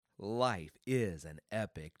Life is an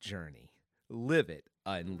epic journey. Live it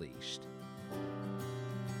unleashed.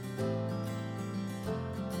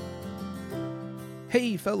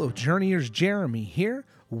 Hey, fellow journeyers, Jeremy here.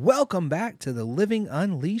 Welcome back to the Living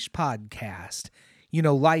Unleashed podcast. You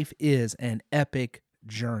know, life is an epic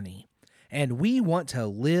journey, and we want to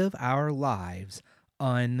live our lives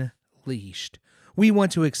unleashed. We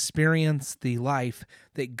want to experience the life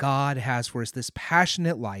that God has for us, this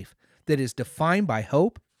passionate life that is defined by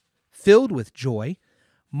hope, filled with joy,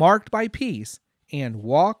 marked by peace, and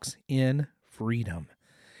walks in freedom.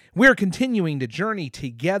 We're continuing to journey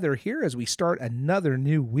together here as we start another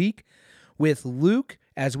new week with Luke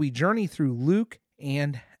as we journey through Luke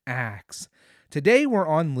and Acts. Today we're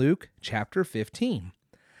on Luke chapter 15.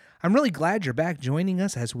 I'm really glad you're back joining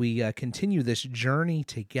us as we continue this journey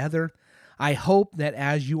together. I hope that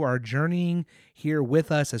as you are journeying here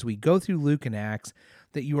with us as we go through Luke and Acts,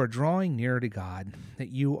 that you are drawing nearer to God, that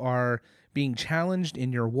you are being challenged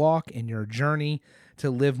in your walk and your journey to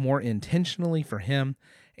live more intentionally for Him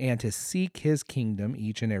and to seek His kingdom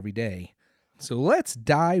each and every day. So let's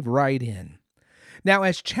dive right in. Now,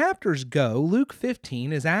 as chapters go, Luke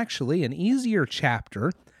 15 is actually an easier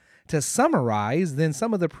chapter to summarize than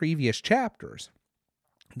some of the previous chapters.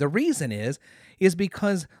 The reason is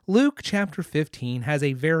because Luke chapter 15 has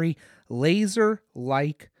a very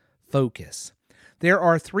laser-like focus. There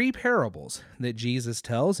are three parables that Jesus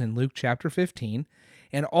tells in Luke chapter 15,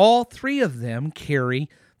 and all three of them carry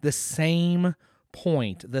the same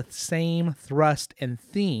point, the same thrust and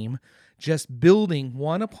theme, just building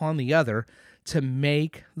one upon the other to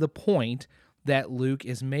make the point that Luke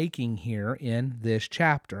is making here in this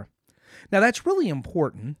chapter. Now, that's really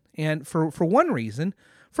important, and for one reason.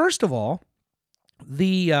 First of all,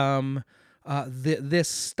 this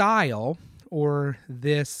style or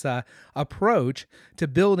this approach to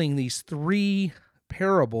building these three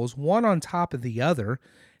parables, one on top of the other,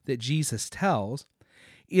 that Jesus tells,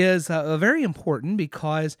 is very important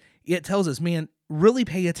because it tells us, man, really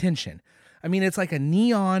pay attention. I mean, it's like a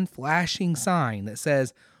neon flashing sign that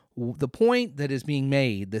says the point that is being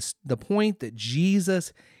made, the point that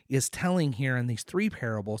Jesus is telling here in these three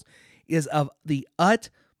parables is of the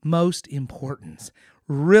utmost importance.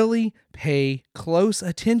 Really pay close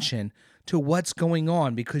attention to what's going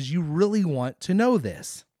on because you really want to know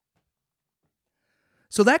this.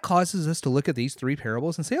 So that causes us to look at these three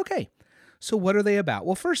parables and say, okay, so what are they about?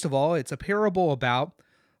 Well, first of all, it's a parable about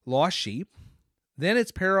lost sheep. Then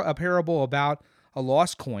it's a parable about a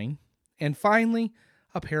lost coin. And finally,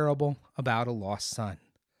 a parable about a lost son.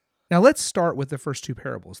 Now let's start with the first two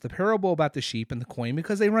parables, the parable about the sheep and the coin,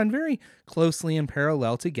 because they run very closely in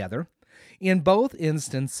parallel together. In both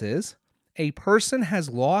instances, a person has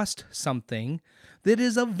lost something that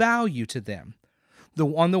is of value to them.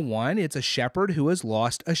 On the one, it's a shepherd who has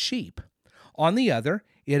lost a sheep. On the other,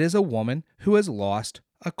 it is a woman who has lost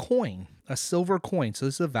a coin, a silver coin. So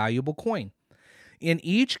this is a valuable coin. In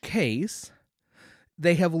each case,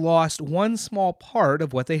 they have lost one small part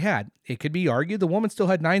of what they had. It could be argued the woman still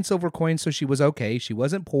had 9 silver coins, so she was okay. She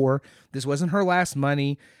wasn't poor. This wasn't her last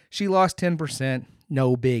money. She lost 10%.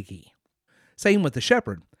 No biggie. Same with the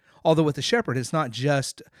shepherd. Although with the shepherd, it's not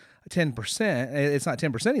just 10%. It's not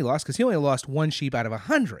 10% he lost because he only lost one sheep out of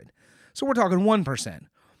 100. So we're talking 1%.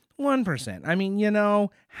 1%. I mean,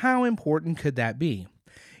 how important could that be?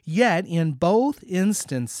 Yet, in both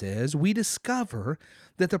instances, we discover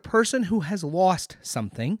that the person who has lost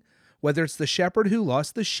something, whether it's the shepherd who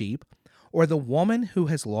lost the sheep or the woman who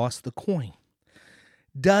has lost the coin,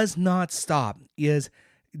 does not stop,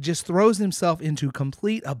 just throws himself into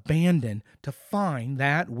complete abandon to find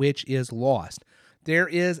that which is lost. There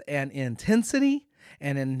is an intensity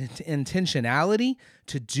and an intentionality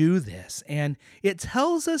to do this, and it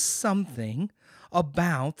tells us something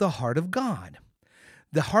about the heart of God.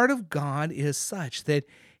 The heart of God is such that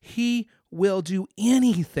He will do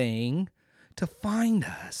anything to find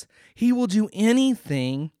us. He will do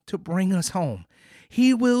anything to bring us home.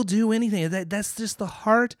 He will do anything. That's just the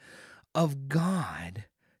heart of God,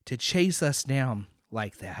 to chase us down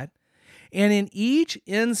like that. And in each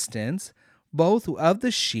instance, both of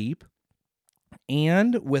the sheep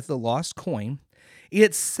and with the lost coin,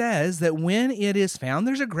 it says that when it is found,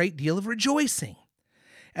 there's a great deal of rejoicing.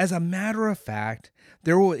 As a matter of fact,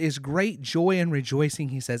 there is great joy and rejoicing,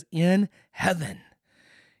 he says, in heaven,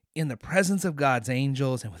 in the presence of God's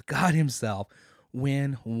angels and with God Himself,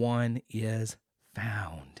 when one is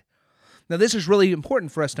found. Now, this is really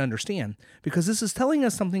important for us to understand because this is telling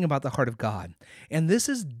us something about the heart of God. And this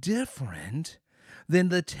is different than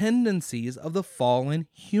the tendencies of the fallen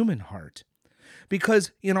human heart.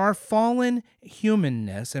 Because in our fallen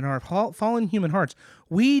humanness, in our fallen human hearts,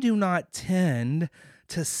 we do not tend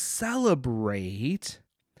to celebrate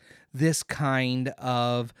this kind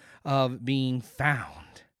of being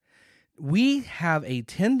found. We have a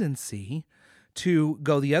tendency to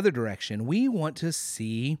go the other direction. We want to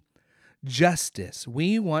see justice.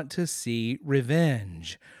 We want to see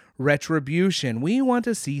revenge, retribution. We want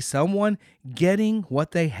to see someone getting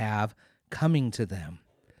what they have coming to them.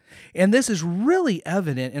 And this is really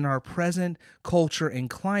evident in our present culture and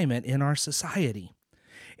climate in our society.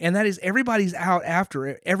 And that is everybody's out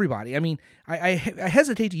after everybody. I mean, I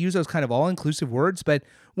hesitate to use those kind of all-inclusive words, but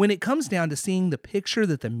when it comes down to seeing the picture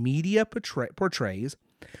that the media portrays,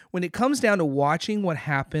 when it comes down to watching what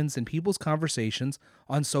happens in people's conversations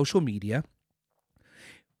on social media,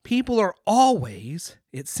 people are always,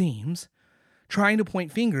 it seems, trying to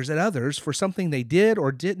point fingers at others for something they did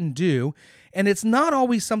or didn't do. And it's not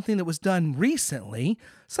always something that was done recently.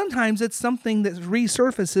 Sometimes it's something that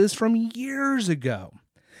resurfaces from years ago.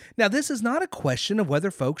 Now, this is not a question of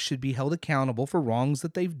whether folks should be held accountable for wrongs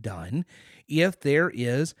that they've done, if there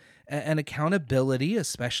is an accountability,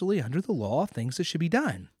 especially under the law, of things that should be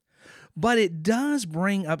done. But it does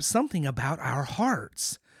bring up something about our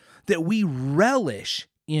hearts, that we relish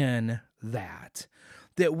in that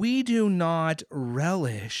we do not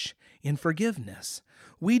relish in forgiveness.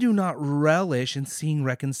 We do not relish in seeing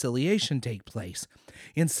reconciliation take place.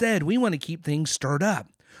 Instead, we want to keep things stirred up.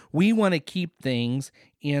 We want to keep things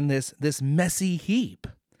in this messy heap.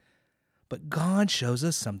 But God shows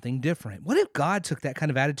us something different. What if God took that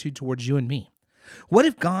kind of attitude towards you and me? What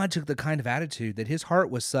if God took the kind of attitude that his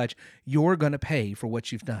heart was such, you're going to pay for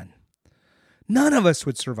what you've done? None of us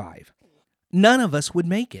would survive. None of us would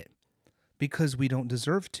make it because we don't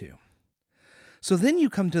deserve to. So then you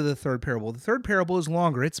come to the third parable. The third parable is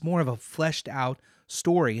longer. It's more of a fleshed out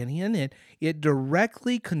story. And in it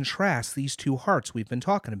directly contrasts these two hearts we've been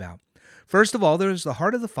talking about. First of all, there's the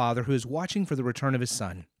heart of the father who is watching for the return of his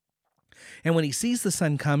son. And when he sees the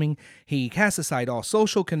son coming, he casts aside all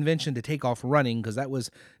social convention to take off running, because that was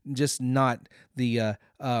just not the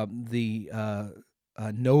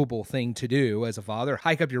noble thing to do as a father.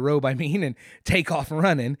 Hike up your robe, and take off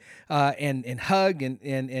running, and hug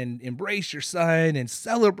and embrace your son and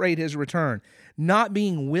celebrate his return. Not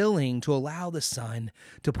being willing to allow the son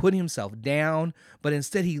to put himself down, but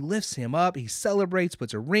instead he lifts him up, he celebrates,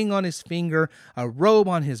 puts a ring on his finger, a robe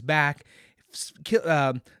on his back,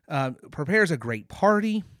 prepares a great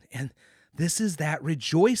party, and this is that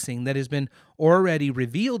rejoicing that has been already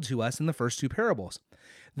revealed to us in the first two parables.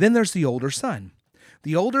 Then there's the older son.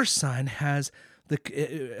 The older son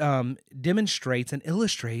demonstrates and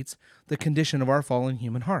illustrates the condition of our fallen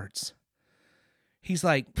human hearts. He's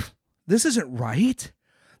like, this isn't right.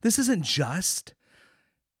 This isn't just.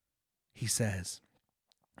 He says,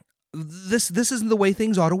 this isn't the way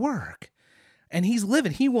things ought to work. And he's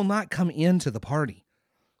livid. He will not come into the party.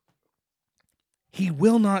 He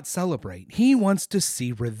will not celebrate. He wants to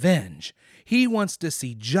see revenge. He wants to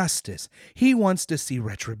see justice. He wants to see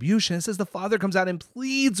retribution. It says the father comes out and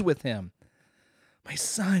pleads with him. My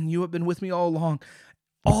son, you have been with me all along.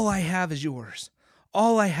 All I have is yours.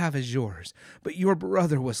 All I have is yours. But your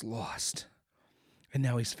brother was lost, and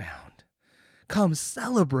now he's found. Come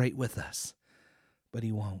celebrate with us. But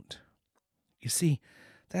he won't. You see,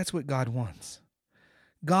 that's what God wants.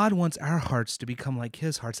 God wants our hearts to become like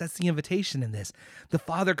his hearts. That's the invitation in this. The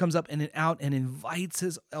father comes up and out and invites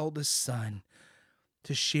his eldest son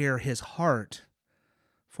to share his heart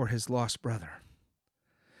for his lost brother.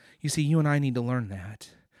 You see, you and I need to learn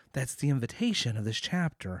that. That's the invitation of this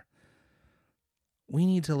chapter. We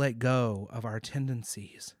need to let go of our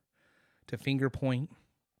tendencies to finger point,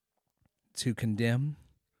 to condemn,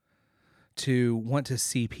 to want to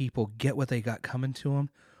see people get what they got coming to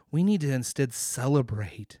them. We need to instead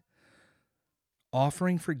celebrate,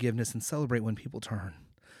 offering forgiveness, and celebrate when people turn.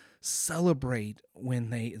 Celebrate when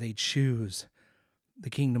they choose the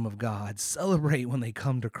kingdom of God. Celebrate when they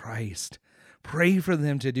come to Christ. Pray for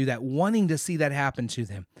them to do that, wanting to see that happen to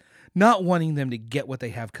them, not wanting them to get what they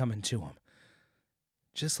have coming to them.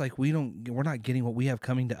 Just like we're not getting what we have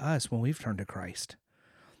coming to us when we've turned to Christ.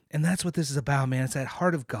 And that's what this is about, man. It's that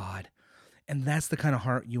heart of God. And that's the kind of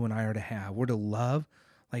heart you and I are to have. We're to love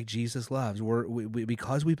like Jesus loves.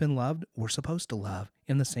 Because we've been loved, we're supposed to love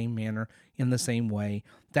in the same manner, in the same way.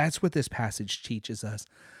 That's what this passage teaches us.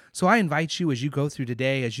 So I invite you, as you go through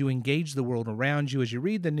today, as you engage the world around you, as you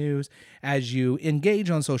read the news, as you engage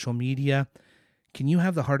on social media, can you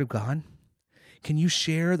have the heart of God? Can you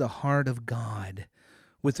share the heart of God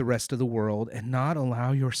with the rest of the world and not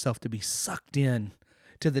allow yourself to be sucked in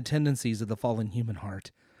to the tendencies of the fallen human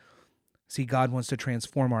heart? See, God wants to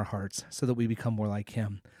transform our hearts so that we become more like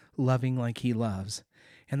Him, loving like He loves.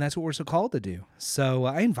 And that's what we're so called to do. So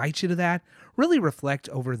I invite you to that. Really reflect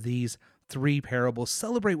over these 3 parables.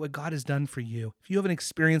 Celebrate what God has done for you. If you haven't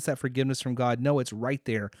experienced that forgiveness from God, know it's right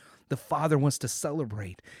there. The Father wants to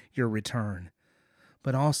celebrate your return.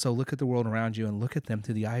 But also look at the world around you and look at them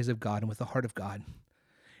through the eyes of God and with the heart of God.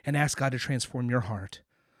 And ask God to transform your heart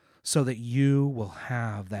so that you will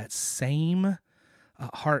have that same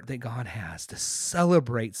heart that God has to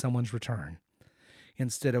celebrate someone's return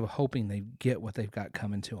instead of hoping they get what they've got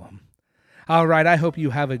coming to them. All right, I hope you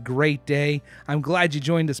have a great day. I'm glad you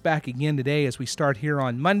joined us back again today as we start here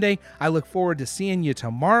on Monday. I look forward to seeing you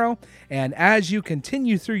tomorrow. And as you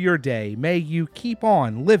continue through your day, may you keep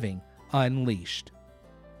on living unleashed.